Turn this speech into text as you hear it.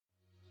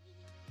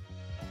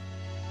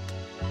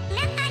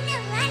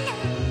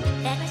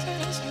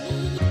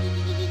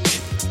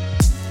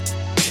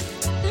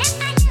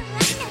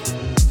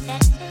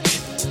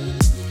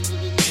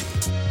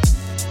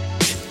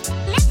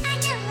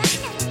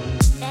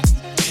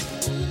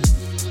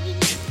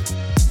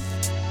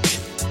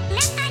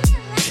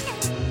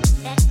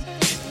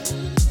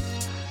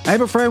Hey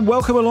my friend,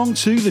 welcome along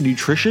to the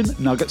Nutrition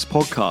Nuggets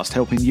podcast,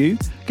 helping you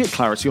get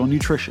clarity on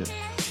nutrition.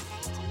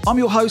 I'm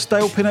your host,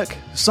 Dale Pinnock,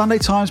 Sunday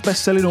Times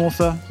bestselling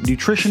author,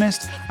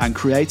 nutritionist, and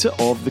creator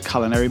of the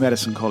Culinary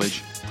Medicine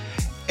College.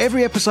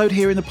 Every episode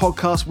here in the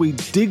podcast, we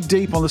dig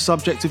deep on the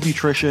subject of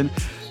nutrition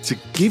to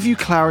give you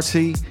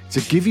clarity,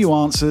 to give you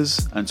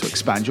answers, and to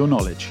expand your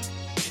knowledge.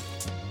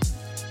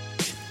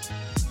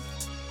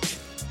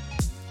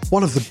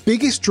 One of the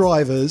biggest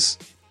drivers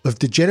of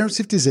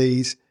degenerative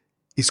disease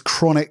is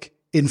chronic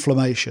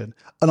inflammation,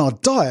 and our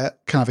diet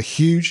can have a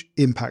huge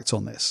impact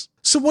on this.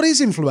 So what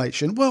is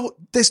inflammation? Well,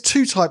 there's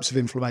two types of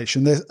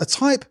inflammation. There's a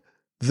type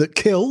that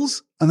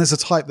kills and there's a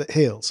type that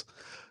heals.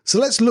 So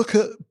let's look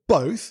at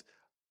both,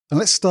 and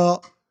let's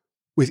start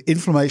with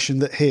inflammation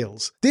that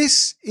heals.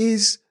 This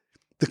is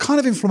the kind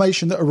of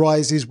inflammation that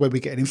arises when we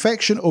get an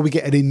infection or we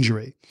get an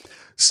injury.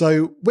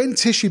 So when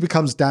tissue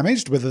becomes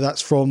damaged, whether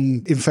that's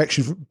from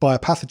infection by a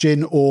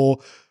pathogen or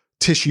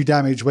tissue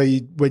damage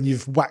when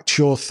you've whacked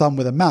your thumb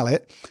with a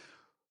mallet,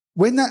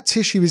 when that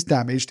tissue is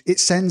damaged, it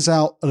sends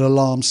out an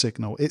alarm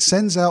signal. It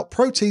sends out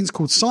proteins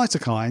called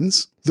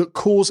cytokines that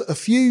cause a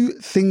few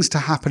things to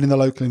happen in the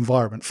local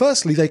environment.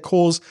 Firstly, they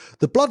cause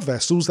the blood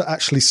vessels that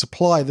actually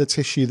supply the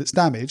tissue that's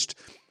damaged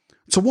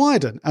to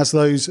widen. As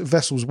those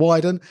vessels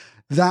widen,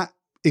 that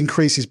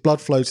increases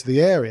blood flow to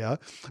the area,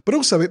 but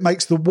also it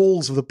makes the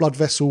walls of the blood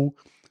vessel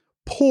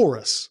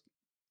porous.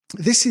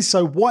 This is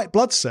so white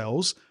blood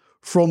cells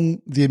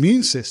from the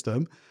immune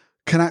system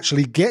can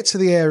actually get to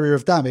the area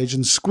of damage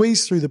and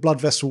squeeze through the blood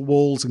vessel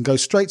walls and go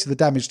straight to the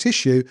damaged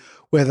tissue,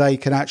 where they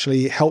can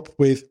actually help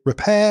with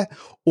repair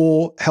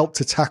or help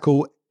to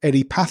tackle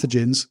any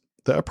pathogens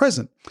that are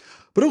present.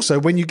 But also,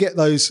 when you get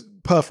those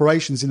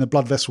perforations in the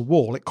blood vessel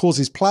wall, it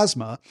causes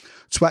plasma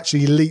to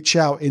actually leach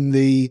out in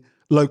the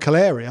local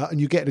area,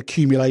 and you get an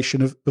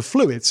accumulation of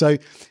fluid. So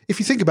if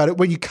you think about it,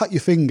 when you cut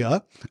your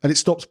finger and it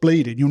stops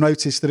bleeding, you'll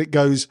notice that it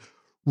goes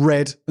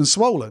red and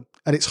swollen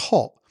and it's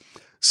hot.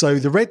 So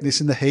the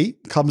redness and the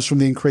heat comes from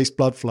the increased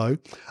blood flow,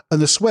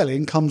 and the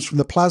swelling comes from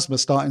the plasma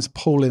starting to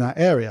pool in that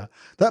area.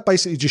 That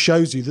basically just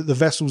shows you that the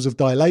vessels have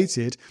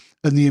dilated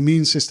and the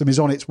immune system is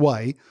on its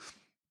way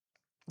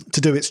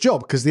to do its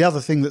job, because the other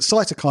thing that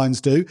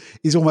cytokines do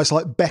is almost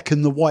like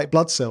beckon the white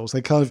blood cells.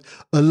 They're kind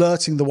of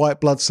alerting the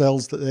white blood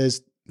cells that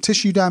there's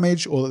tissue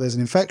damage or that there's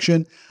an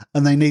infection,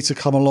 and they need to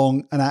come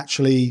along and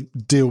actually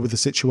deal with the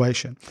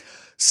situation.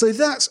 So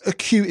that's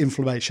acute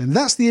inflammation.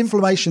 That's the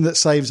inflammation that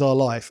saves our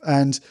life,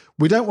 and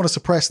we don't want to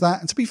suppress that.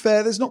 And to be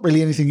fair, there's not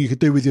really anything you could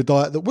do with your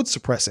diet that would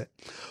suppress it.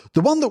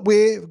 The one that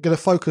we're going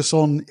to focus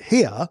on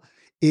here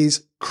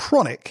is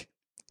chronic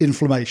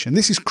inflammation.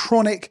 This is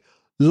chronic,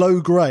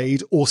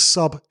 low-grade or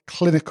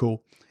subclinical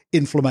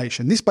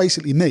inflammation. This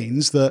basically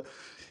means that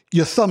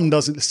your thumb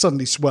doesn't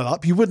suddenly swell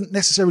up. You wouldn't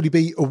necessarily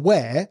be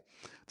aware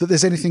that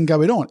there's anything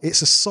going on.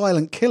 It's a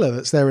silent killer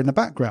that's there in the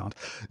background.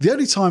 The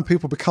only time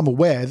people become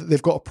aware that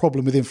they've got a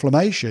problem with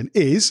inflammation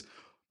is,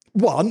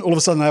 one, all of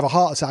a sudden they have a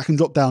heart attack and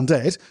drop down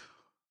dead,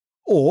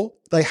 or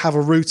they have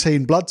a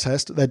routine blood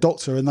test at their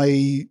doctor and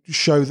they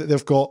show that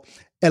they've got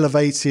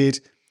elevated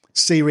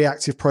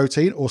C-reactive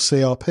protein or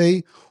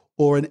CRP,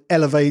 or an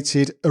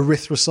elevated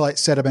erythrocyte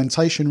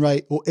sedimentation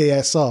rate or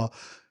ESR,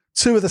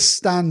 two of the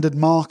standard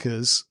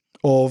markers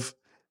of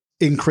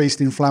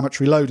increased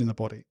inflammatory load in the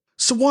body.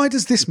 So why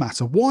does this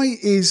matter? Why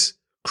is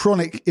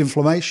chronic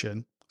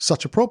inflammation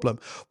such a problem?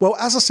 Well,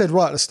 as I said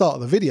right at the start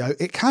of the video,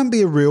 it can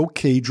be a real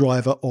key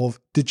driver of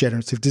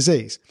degenerative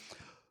disease.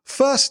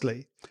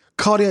 Firstly,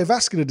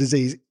 cardiovascular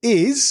disease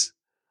is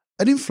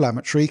an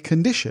inflammatory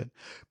condition.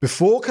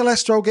 Before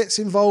cholesterol gets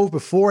involved,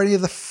 before any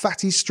of the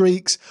fatty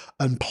streaks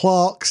and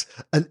plaques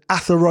and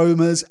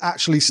atheromas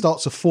actually start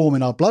to form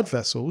in our blood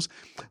vessels,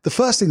 the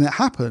first thing that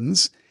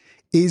happens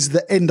is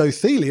the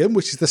endothelium,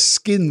 which is the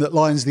skin that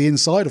lines the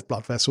inside of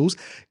blood vessels,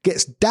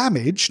 gets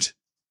damaged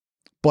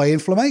by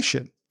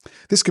inflammation.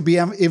 This could be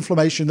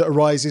inflammation that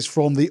arises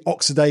from the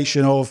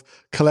oxidation of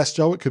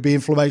cholesterol. It could be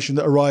inflammation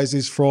that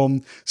arises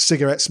from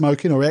cigarette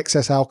smoking or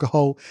excess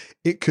alcohol.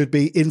 It could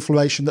be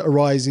inflammation that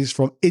arises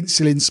from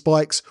insulin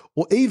spikes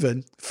or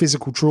even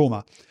physical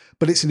trauma.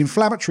 But it's an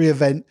inflammatory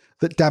event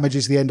that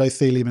damages the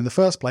endothelium in the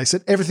first place.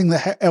 And everything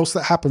else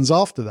that happens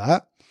after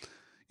that,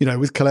 you know,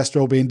 with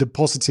cholesterol being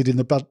deposited in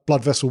the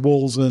blood vessel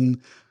walls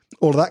and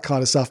all of that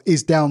kind of stuff,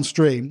 is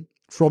downstream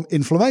from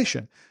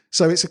inflammation.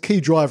 So it's a key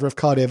driver of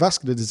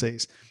cardiovascular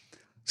disease.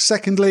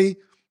 Secondly,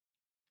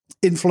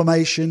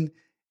 inflammation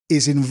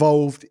is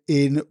involved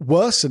in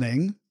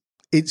worsening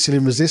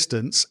insulin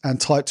resistance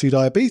and type 2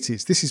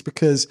 diabetes. This is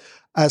because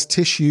as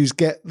tissues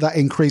get that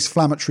increased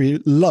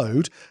inflammatory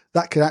load,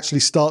 that can actually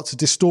start to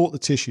distort the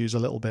tissues a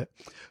little bit,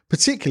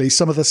 particularly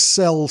some of the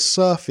cell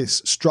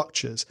surface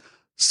structures,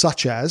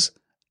 such as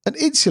an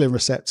insulin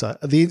receptor.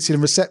 The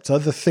insulin receptor,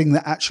 the thing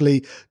that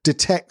actually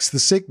detects the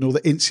signal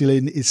that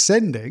insulin is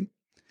sending,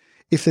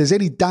 if there's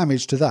any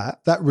damage to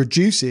that, that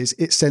reduces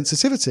its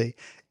sensitivity.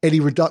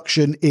 Any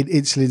reduction in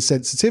insulin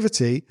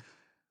sensitivity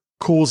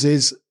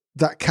causes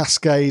that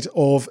cascade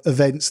of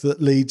events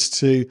that leads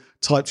to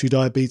type 2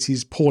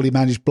 diabetes, poorly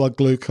managed blood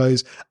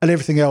glucose, and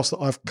everything else that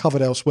I've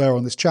covered elsewhere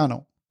on this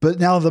channel. But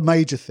now the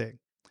major thing.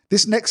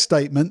 This next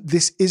statement,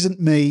 this isn't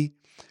me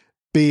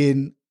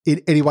being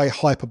in any way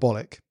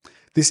hyperbolic.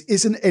 This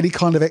isn't any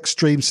kind of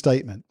extreme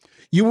statement.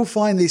 You will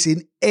find this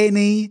in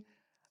any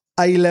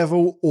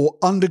A-level or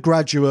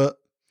undergraduate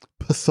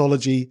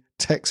pathology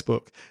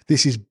textbook.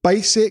 This is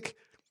basic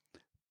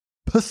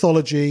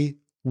pathology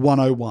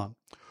 101.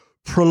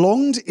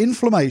 Prolonged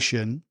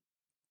inflammation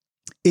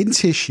in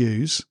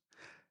tissues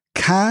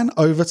can,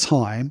 over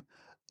time,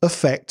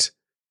 affect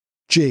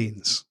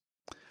genes,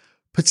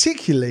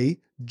 particularly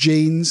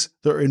genes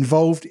that are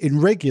involved in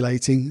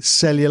regulating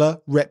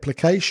cellular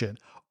replication,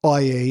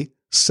 i.e.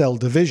 cell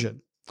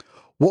division.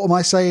 What am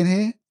I saying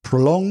here?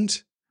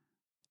 Prolonged,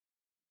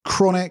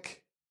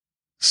 chronic,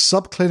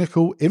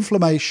 subclinical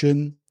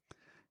inflammation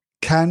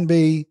can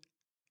be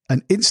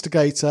an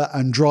instigator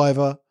and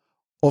driver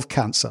of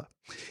cancer.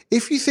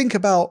 If you think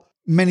about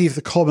many of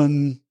the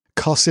common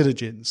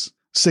carcinogens,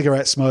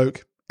 cigarette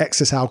smoke,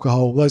 excess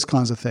alcohol, those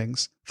kinds of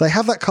things, they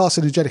have that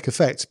carcinogenic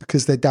effect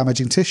because they're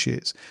damaging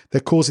tissues.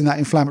 They're causing that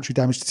inflammatory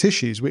damage to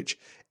tissues, which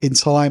in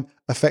time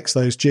affects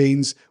those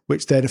genes,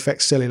 which then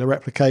affects cellular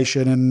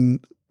replication,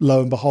 and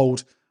lo and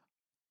behold,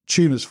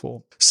 tumours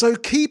form. So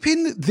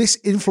keeping this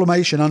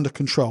inflammation under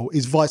control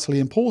is vitally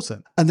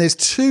important. And there's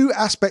two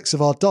aspects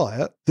of our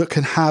diet that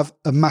can have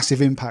a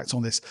massive impact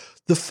on this.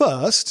 The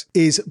first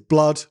is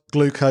blood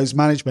glucose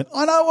management.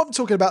 I know I'm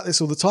talking about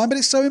this all the time, but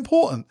it's so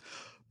important.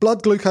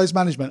 Blood glucose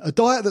management, a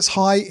diet that's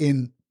high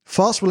in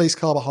fast release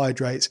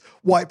carbohydrates,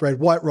 white bread,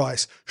 white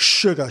rice,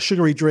 sugar,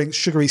 sugary drinks,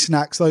 sugary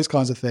snacks, those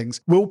kinds of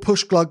things, will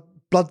push blood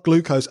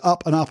glucose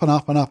up and up and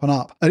up and up and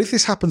up. And if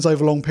this happens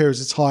over long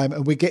periods of time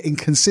and we're getting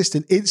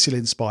consistent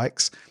insulin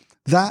spikes,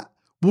 that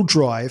will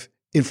drive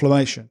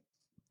inflammation.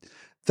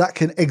 That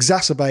can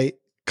exacerbate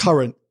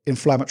current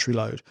inflammatory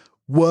load,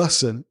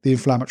 worsen the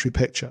inflammatory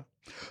picture.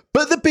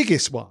 But the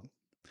biggest one,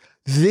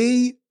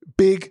 the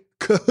big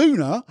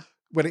kahuna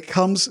when it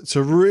comes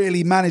to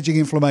really managing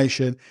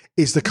inflammation,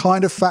 is the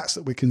kind of fats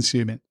that we're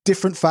consuming.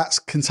 Different fats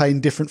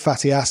contain different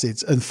fatty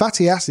acids, and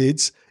fatty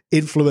acids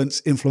influence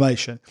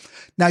inflammation.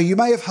 Now, you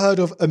may have heard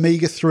of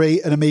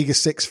omega-3 and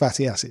omega-6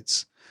 fatty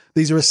acids.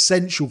 These are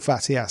essential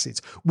fatty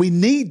acids. We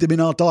need them in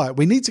our diet.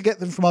 We need to get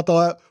them from our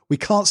diet. We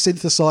can't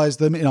synthesize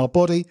them in our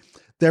body.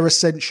 They're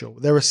essential.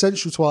 They're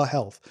essential to our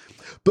health.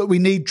 But we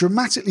need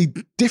dramatically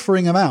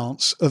differing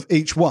amounts of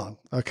each one,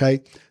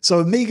 okay? So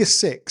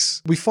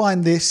omega-6, we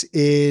find this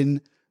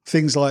in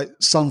things like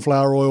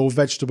sunflower oil,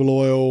 vegetable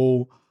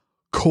oil,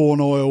 corn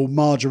oil,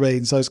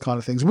 margarines, those kind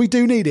of things. We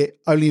do need it,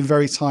 only in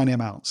very tiny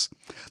amounts.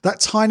 That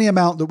tiny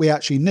amount that we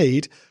actually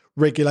need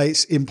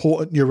regulates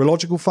important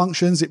neurological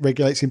functions. It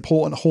regulates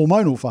important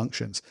hormonal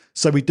functions.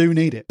 So we do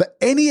need it. But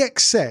any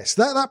excess,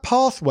 that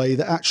pathway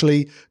that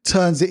actually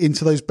turns it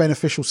into those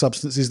beneficial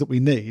substances that we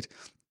need,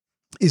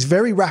 is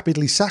very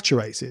rapidly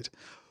saturated.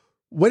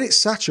 When it's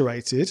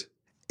saturated,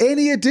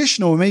 any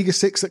additional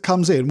omega-6 that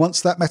comes in,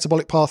 once that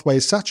metabolic pathway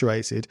is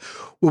saturated,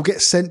 will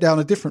get sent down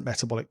a different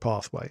metabolic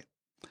pathway.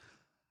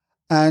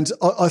 And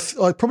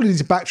I probably need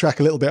to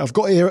backtrack a little bit. I've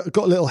got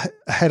a little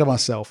ahead of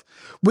myself.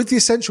 With the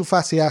essential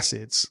fatty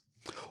acids,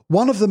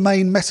 one of the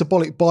main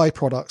metabolic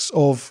byproducts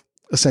of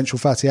essential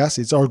fatty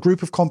acids are a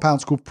group of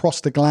compounds called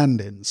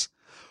prostaglandins.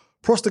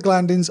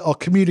 Prostaglandins are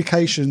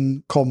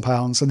communication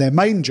compounds, and their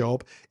main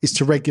job is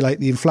to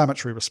regulate the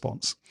inflammatory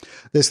response.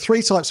 There's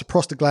three types of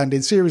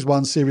prostaglandin: series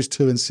 1, series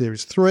 2, and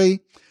series 3.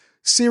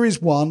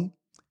 Series 1,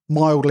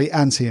 mildly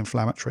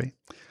anti-inflammatory.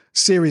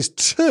 Series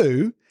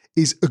 2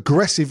 is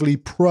aggressively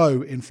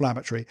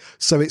pro-inflammatory,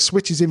 so it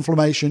switches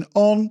inflammation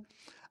on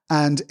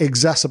and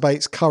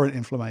exacerbates current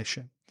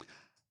inflammation.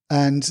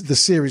 And the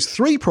series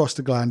 3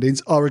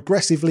 prostaglandins are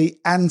aggressively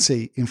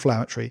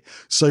anti-inflammatory,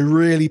 so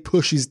really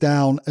pushes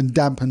down and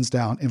dampens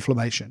down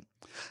inflammation.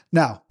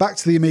 Now, back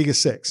to the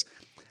omega-6.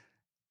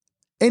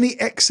 Any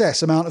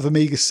excess amount of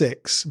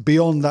omega-6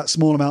 beyond that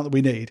small amount that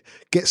we need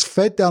gets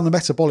fed down the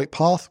metabolic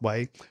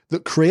pathway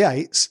that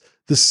creates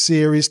the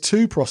series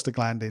 2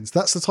 prostaglandins.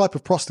 That's the type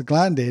of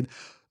prostaglandin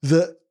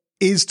that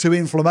is to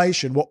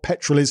inflammation what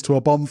petrol is to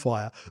a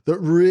bonfire, that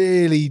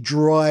really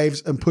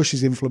drives and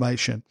pushes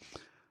inflammation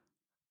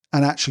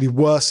and actually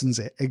worsens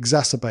it,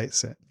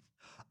 exacerbates it.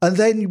 And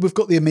then we've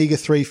got the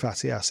omega-3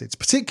 fatty acids,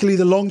 particularly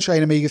the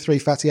long-chain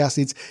omega-3 fatty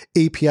acids,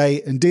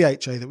 EPA and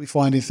DHA, that we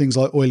find in things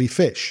like oily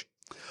fish.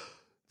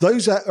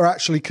 Those are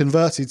actually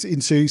converted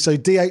into, so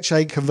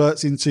DHA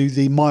converts into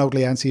the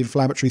mildly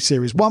anti-inflammatory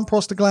series 1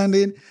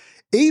 prostaglandin.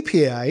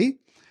 EPA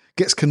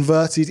gets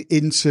converted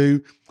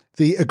into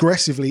the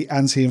aggressively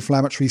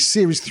anti-inflammatory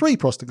series 3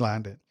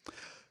 prostaglandin.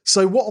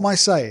 So what am I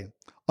saying?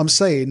 I'm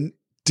saying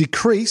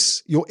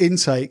decrease your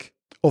intake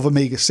of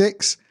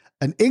omega-6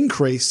 and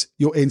increase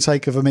your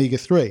intake of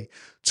omega-3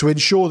 to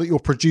ensure that you're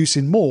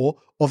producing more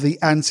of the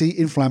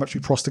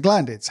anti-inflammatory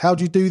prostaglandins. How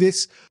do you do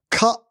this?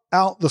 Cut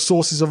out the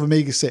sources of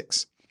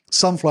omega-6.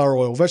 sunflower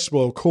oil,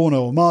 vegetable oil, corn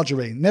oil,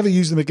 margarine. Never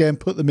use them again,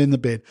 put them in the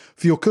bin.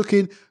 For your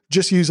cooking,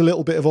 just use a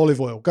little bit of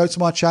olive oil. Go to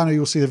my channel,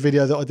 you'll see the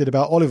video that I did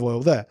about olive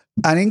oil there.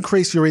 And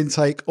increase your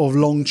intake of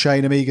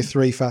long-chain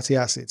omega-3 fatty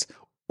acids,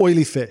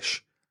 oily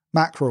fish,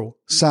 mackerel,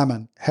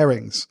 salmon,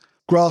 herrings,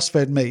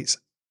 grass-fed meats.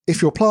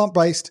 If you're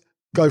plant-based,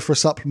 go for a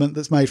supplement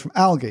that's made from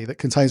algae that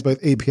contains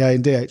both EPA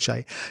and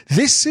DHA.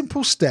 This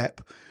simple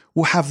step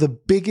will have the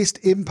biggest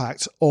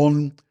impact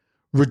on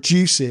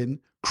reducing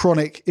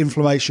chronic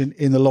inflammation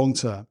in the long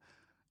term.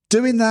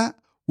 Doing that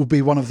will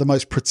be one of the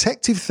most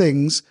protective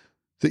things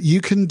that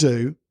you can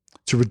do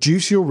to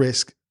reduce your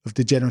risk of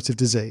degenerative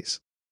disease.